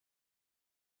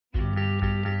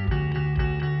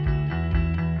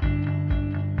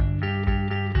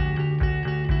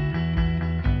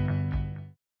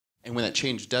And when that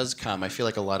change does come, I feel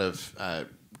like a lot of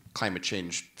climate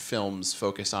change films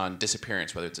focus on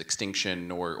disappearance, whether it's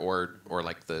extinction or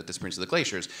like the disappearance of the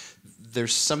glaciers.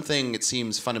 There's something, it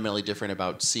seems, fundamentally different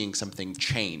about seeing something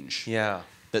change. Yeah.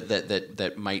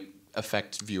 That might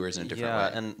affect viewers in a different way.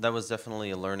 Yeah, and that was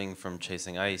definitely a learning from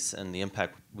Chasing Ice and the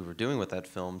impact we were doing with that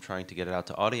film, trying to get it out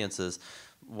to audiences.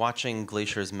 Watching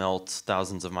glaciers melt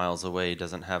thousands of miles away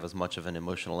doesn't have as much of an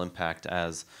emotional impact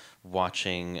as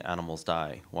watching animals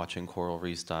die, watching coral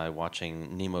reefs die,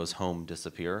 watching Nemo's home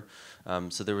disappear.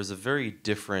 So there was a very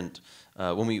different,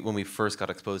 when we first got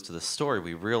exposed to the story,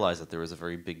 we realized that there was a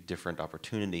very big different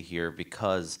opportunity here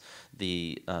because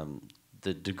the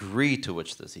degree to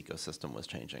which this ecosystem was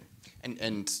changing.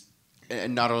 And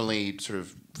not only sort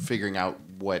of figuring out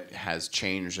what has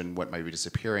changed and what might be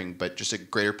disappearing, but just a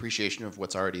greater appreciation of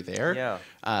what's already there. Yeah.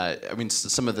 I mean,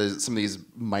 some of these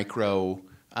micro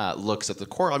looks at the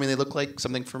coral. I mean, they look like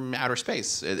something from outer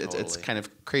space. It's kind of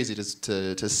crazy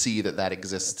to see that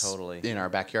exists in our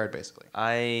backyard,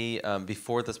 basically.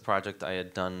 Before this project, I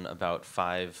had done about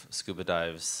 5 scuba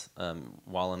dives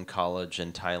while in college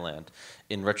in Thailand.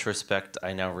 In retrospect,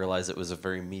 I now realize it was a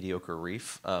very mediocre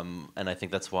reef, and I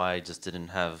think that's why I just didn't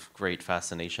have great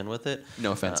fascination with it.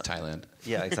 No offense, Thailand.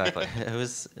 Yeah, exactly. It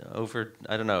was over,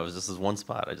 I don't know, it was just this one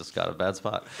spot. I just got a bad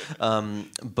spot.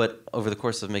 But over the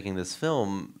course of making this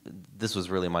film, this was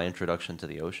really my introduction to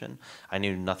the ocean. I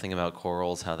knew nothing about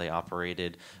corals, how they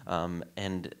operated,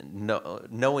 and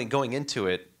going into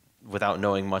it, without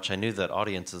knowing much, I knew that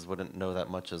audiences wouldn't know that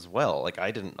much as well. Like,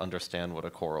 I didn't understand what a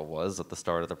coral was at the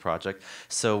start of the project.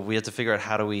 So we had to figure out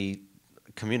how do we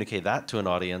communicate that to an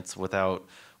audience without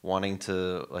wanting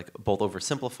to like both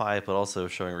oversimplify it, but also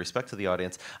showing respect to the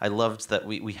audience. I loved that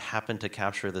we happened to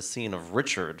capture the scene of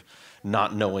Richard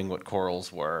not knowing what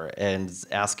corals were and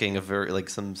asking a very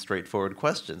some straightforward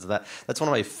questions. That's one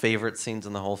of my favorite scenes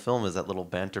in the whole film, is that little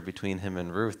banter between him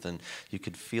and Ruth, and you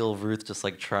could feel Ruth just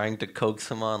like trying to coax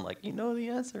him on, like, you know the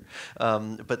answer.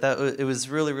 But it was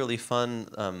really, really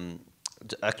fun.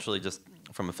 Actually, just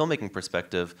from a filmmaking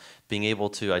perspective, being able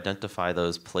to identify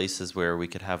those places where we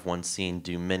could have one scene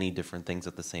do many different things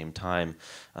at the same time,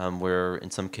 where in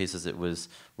some cases it was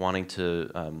wanting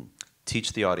to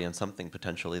teach the audience something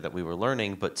potentially that we were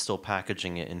learning, but still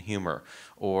packaging it in humor,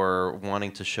 or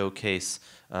wanting to showcase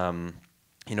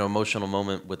emotional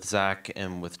moment with Zach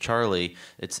and with Charlie.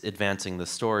 It's advancing the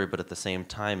story, but at the same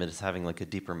time, it is having like a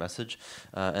deeper message.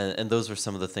 And those are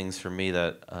some of the things for me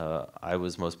that I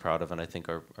was most proud of, and I think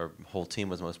our whole team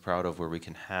was most proud of, where we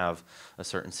can have a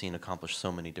certain scene accomplish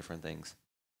so many different things.